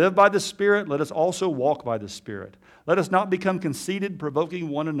 If we live by the Spirit, let us also walk by the Spirit. Let us not become conceited, provoking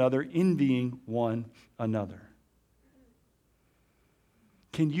one another, envying one another.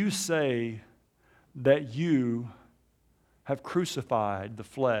 Can you say that you have crucified the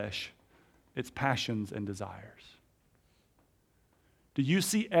flesh, its passions and desires? Do you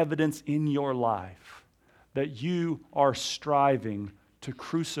see evidence in your life that you are striving to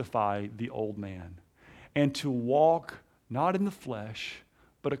crucify the old man and to walk not in the flesh,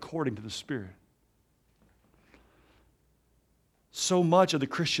 but according to the Spirit? So much of the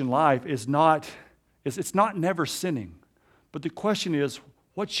Christian life is not never sinning. But the question is,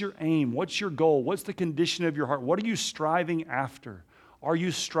 what's your aim? What's your goal? What's the condition of your heart? What are you striving after? Are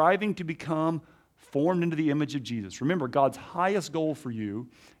you striving to become formed into the image of Jesus? Remember, God's highest goal for you,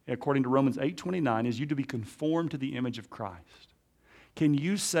 according to Romans 8:29, is you to be conformed to the image of Christ. Can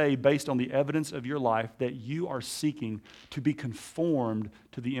you say, based on the evidence of your life, that you are seeking to be conformed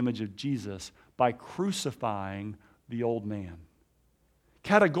to the image of Jesus by crucifying the old man?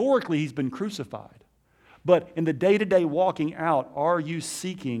 Categorically, he's been crucified. But in the day-to-day walking out, are you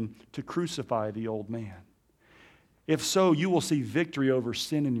seeking to crucify the old man? If so, you will see victory over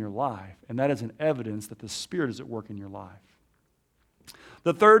sin in your life, and that is an evidence that the Spirit is at work in your life.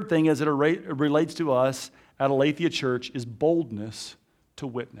 The third thing as it relates to us at Aletheia Church is boldness to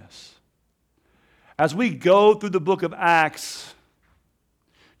witness. As we go through the book of Acts,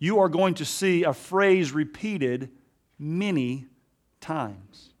 you are going to see a phrase repeated many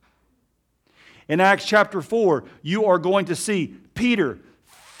times. In Acts chapter 4, you are going to see Peter,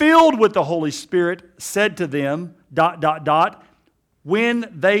 filled with the Holy Spirit, said to them, ... When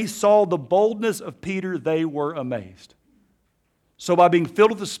they saw the boldness of Peter, they were amazed. So by being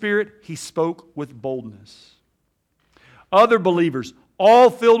filled with the Spirit, he spoke with boldness. Other believers, all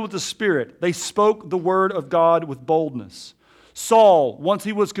filled with the Spirit, they spoke the word of God with boldness. Saul, once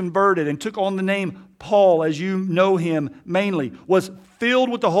he was converted and took on the name Paul, as you know him mainly, was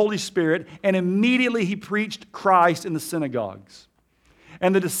filled with the Holy Spirit, and immediately he preached Christ in the synagogues.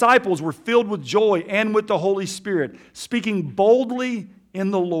 And the disciples were filled with joy and with the Holy Spirit, speaking boldly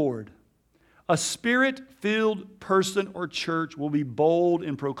in the Lord. A Spirit-filled person or church will be bold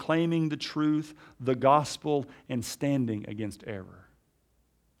in proclaiming the truth, the gospel, and standing against error.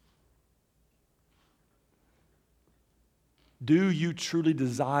 Do you truly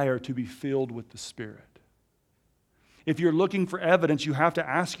desire to be filled with the Spirit? If you're looking for evidence, you have to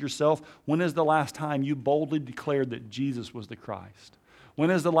ask yourself, when is the last time you boldly declared that Jesus was the Christ? When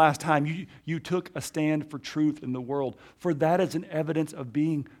is the last time you took a stand for truth in the world? For that is an evidence of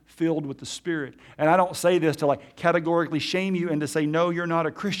being filled with the Spirit. And I don't say this to categorically shame you and to say, no, you're not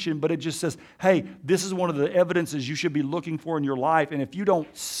a Christian, but it just says, hey, this is one of the evidences you should be looking for in your life. And if you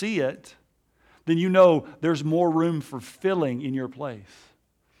don't see it, then you know there's more room for filling in your place.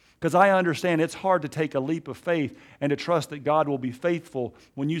 Because I understand it's hard to take a leap of faith and to trust that God will be faithful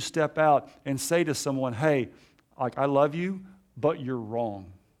when you step out and say to someone, hey, I love you, but you're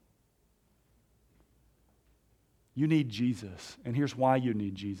wrong. You need Jesus. And here's why you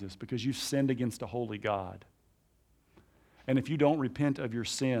need Jesus. Because you've sinned against a holy God. And if you don't repent of your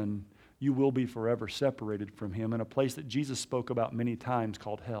sin, you will be forever separated from Him in a place that Jesus spoke about many times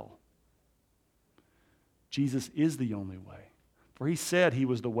called hell. Jesus is the only way. For He said He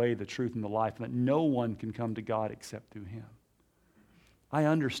was the way, the truth, and the life, and that no one can come to God except through Him. I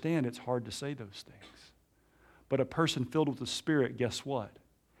understand it's hard to say those things. But a person filled with the Spirit, guess what?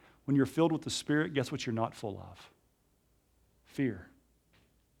 When you're filled with the Spirit, guess what you're not full of? Fear.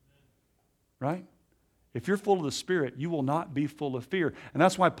 Right? If you're full of the Spirit, you will not be full of fear. And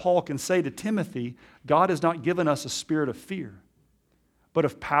that's why Paul can say to Timothy, God has not given us a spirit of fear, but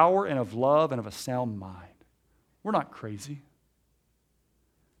of power and of love and of a sound mind. We're not crazy.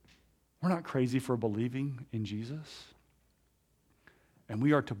 We're not crazy for believing in Jesus. And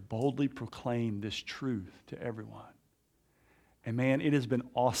we are to boldly proclaim this truth to everyone. And man, it has been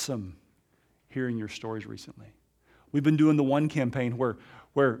awesome hearing your stories recently. We've been doing the One campaign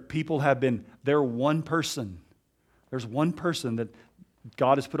where people have been, they're one person. There's one person that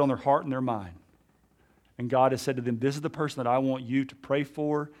God has put on their heart and their mind. And God has said to them, this is the person that I want you to pray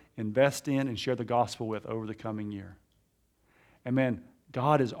for, invest in, and share the gospel with over the coming year. And man,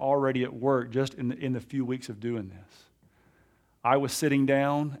 God is already at work just in the few weeks of doing this. I was sitting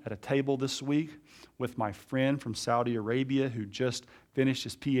down at a table this week with my friend from Saudi Arabia who just finished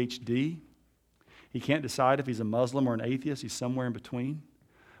his PhD. He can't decide if he's a Muslim or an atheist. He's somewhere in between.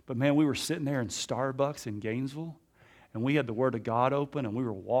 But man, we were sitting there in Starbucks in Gainesville, and we had the Word of God open, and we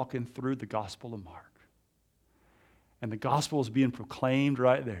were walking through the Gospel of Mark. And the gospel is being proclaimed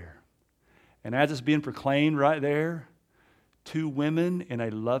right there. And as it's being proclaimed right there, two women in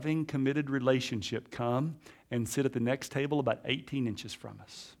a loving, committed relationship come and sit at the next table about 18 inches from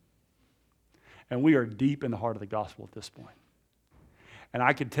us. And we are deep in the heart of the gospel at this point. And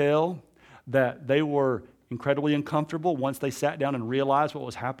I could tell that they were incredibly uncomfortable once they sat down and realized what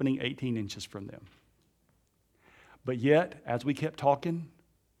was happening 18 inches from them. But yet, as we kept talking,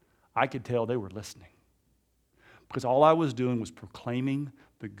 I could tell they were listening. Because all I was doing was proclaiming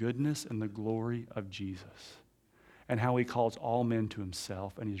the goodness and the glory of Jesus and how He calls all men to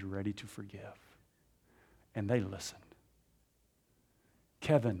Himself and He's ready to forgive. And they listened.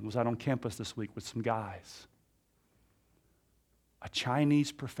 Kevin was out on campus this week with some guys. A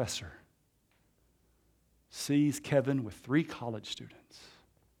Chinese professor sees Kevin with 3 college students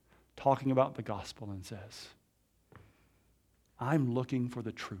talking about the gospel and says, I'm looking for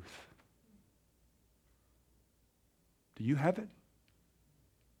the truth. Do you have it?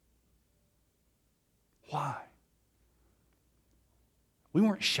 Why? We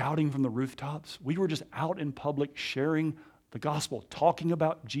weren't shouting from the rooftops. We were just out in public sharing the gospel, talking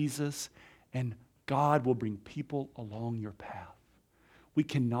about Jesus, and God will bring people along your path. We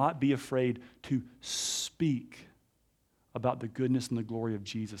cannot be afraid to speak about the goodness and the glory of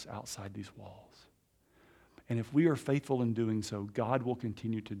Jesus outside these walls. And if we are faithful in doing so, God will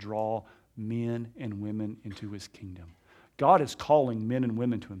continue to draw men and women into his kingdom. God is calling men and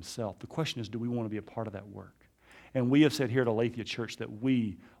women to himself. The question is, do we want to be a part of that work? And we have said here at Aletheia Church that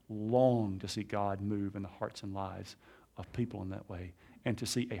we long to see God move in the hearts and lives of people in that way and to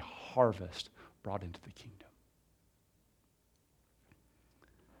see a harvest brought into the kingdom.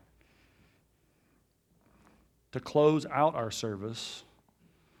 To close out our service,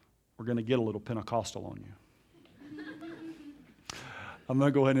 we're going to get a little Pentecostal on you. I'm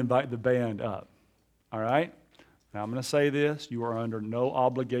going to go ahead and invite the band up. All right? Now I'm going to say this. You are under no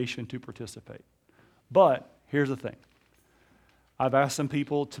obligation to participate. But here's the thing. I've asked some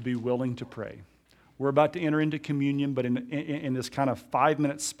people to be willing to pray. We're about to enter into communion, but in this kind of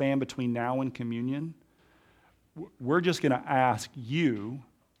 5-minute span between now and communion, we're just going to ask you,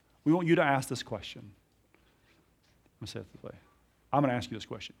 we want you to ask this question. I'm going to say it this way. I'm going to ask you this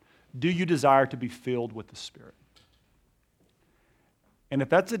question. Do you desire to be filled with the Spirit? And if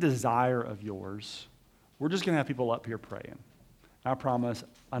that's a desire of yours, we're just going to have people up here praying. I promise,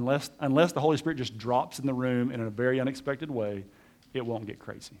 unless the Holy Spirit just drops in the room in a very unexpected way, it won't get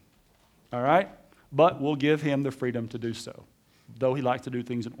crazy. All right? But we'll give him the freedom to do so, though he likes to do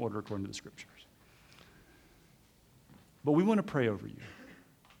things in order according to the Scriptures. But we want to pray over you.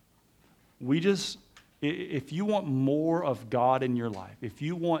 If you want more of God in your life, if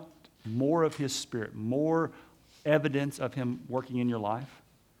you want more of his Spirit, more evidence of him working in your life,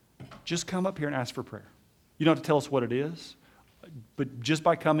 just come up here and ask for prayer. You don't have to tell us what it is, but just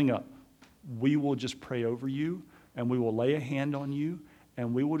by coming up, we will just pray over you, and we will lay a hand on you,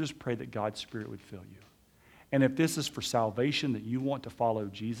 and we will just pray that God's Spirit would fill you. And if this is for salvation, that you want to follow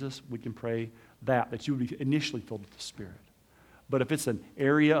Jesus, we can pray that you would be initially filled with the Spirit. But if it's an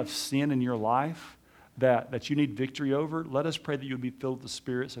area of sin in your life that you need victory over, let us pray that you would be filled with the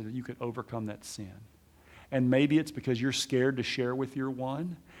Spirit so that you could overcome that sin. And maybe it's because you're scared to share with your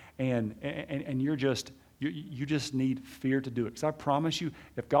one, and you just need fear to do it. Because I promise you,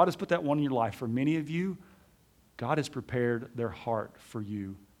 if God has put that one in your life, for many of you, God has prepared their heart for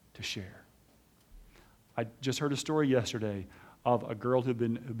you to share. I just heard a story yesterday of a girl who'd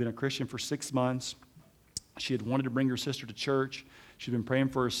been a Christian for 6 months. She had wanted to bring her sister to church. She'd been praying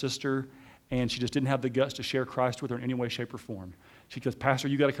for her sister, and she just didn't have the guts to share Christ with her in any way, shape, or form. She goes, "Pastor,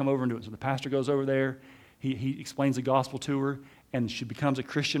 you got to come over and do it." So the pastor goes over there. He explains the gospel to her, and she becomes a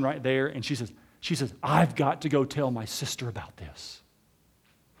Christian right there. And she says, "I've got to go tell my sister about this."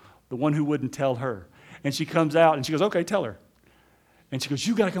 The one who wouldn't tell her. And she comes out, and she goes, "Okay, tell her." And she goes,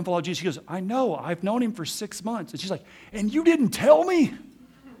 "You got to come follow Jesus." She goes, "I know. I've known him for 6 months." And she's like, "And you didn't tell me?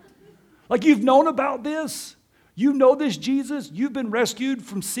 Like, you've known about this? You know this Jesus? You've been rescued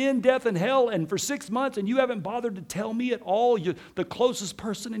from sin, death, and hell, and for 6 months, and you haven't bothered to tell me at all? You're the closest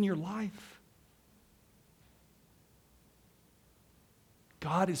person in your life."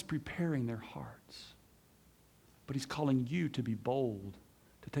 God is preparing their hearts, but he's calling you to be bold,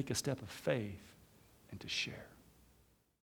 to take a step of faith, and to share.